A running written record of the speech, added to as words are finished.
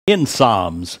In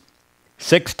Psalms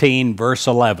 16, verse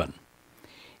 11,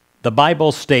 the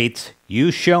Bible states,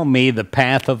 "You show me the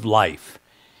path of life.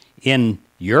 In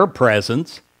your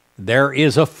presence there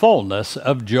is a fullness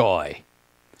of joy."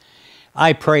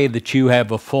 I pray that you have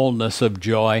a fullness of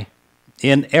joy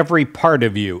in every part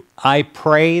of you. I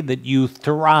pray that you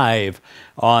thrive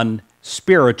on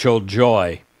spiritual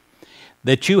joy,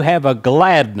 that you have a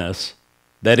gladness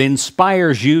that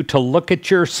inspires you to look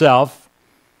at yourself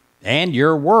and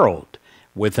your world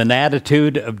with an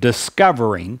attitude of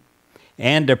discovering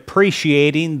and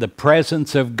appreciating the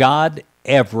presence of God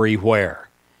everywhere.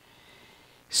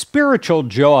 Spiritual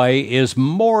joy is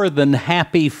more than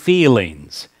happy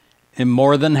feelings and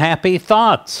more than happy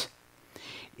thoughts.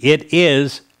 It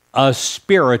is a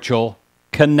spiritual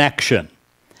connection,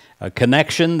 a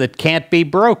connection that can't be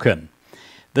broken.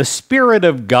 The Spirit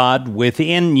of God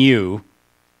within you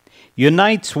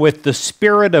unites with the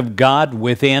Spirit of God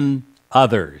within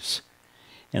others.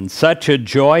 And such a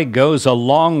joy goes a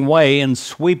long way in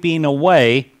sweeping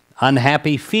away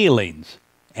unhappy feelings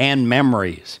and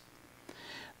memories.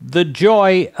 The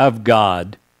joy of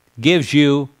God gives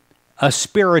you a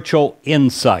spiritual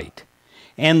insight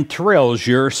and thrills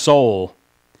your soul.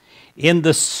 In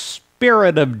the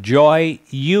spirit of joy,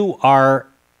 you are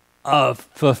a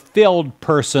fulfilled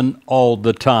person all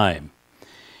the time.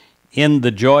 In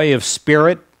the joy of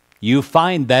spirit, you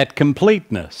find that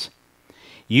completeness.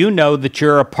 You know that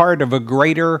you're a part of a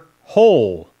greater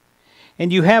whole,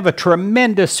 and you have a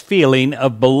tremendous feeling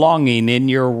of belonging in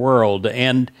your world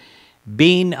and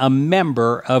being a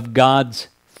member of God's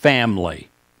family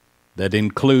that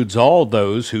includes all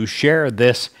those who share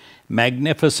this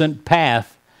magnificent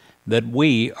path that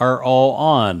we are all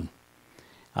on.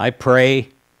 I pray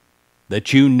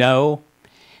that you know,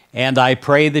 and I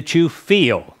pray that you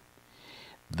feel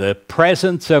the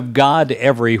presence of God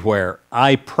everywhere.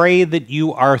 I pray that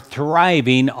you are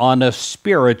thriving on a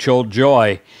spiritual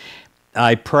joy.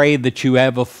 I pray that you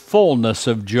have a fullness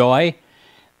of joy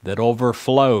that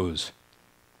overflows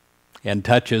and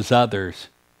touches others.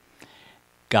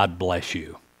 God bless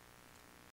you.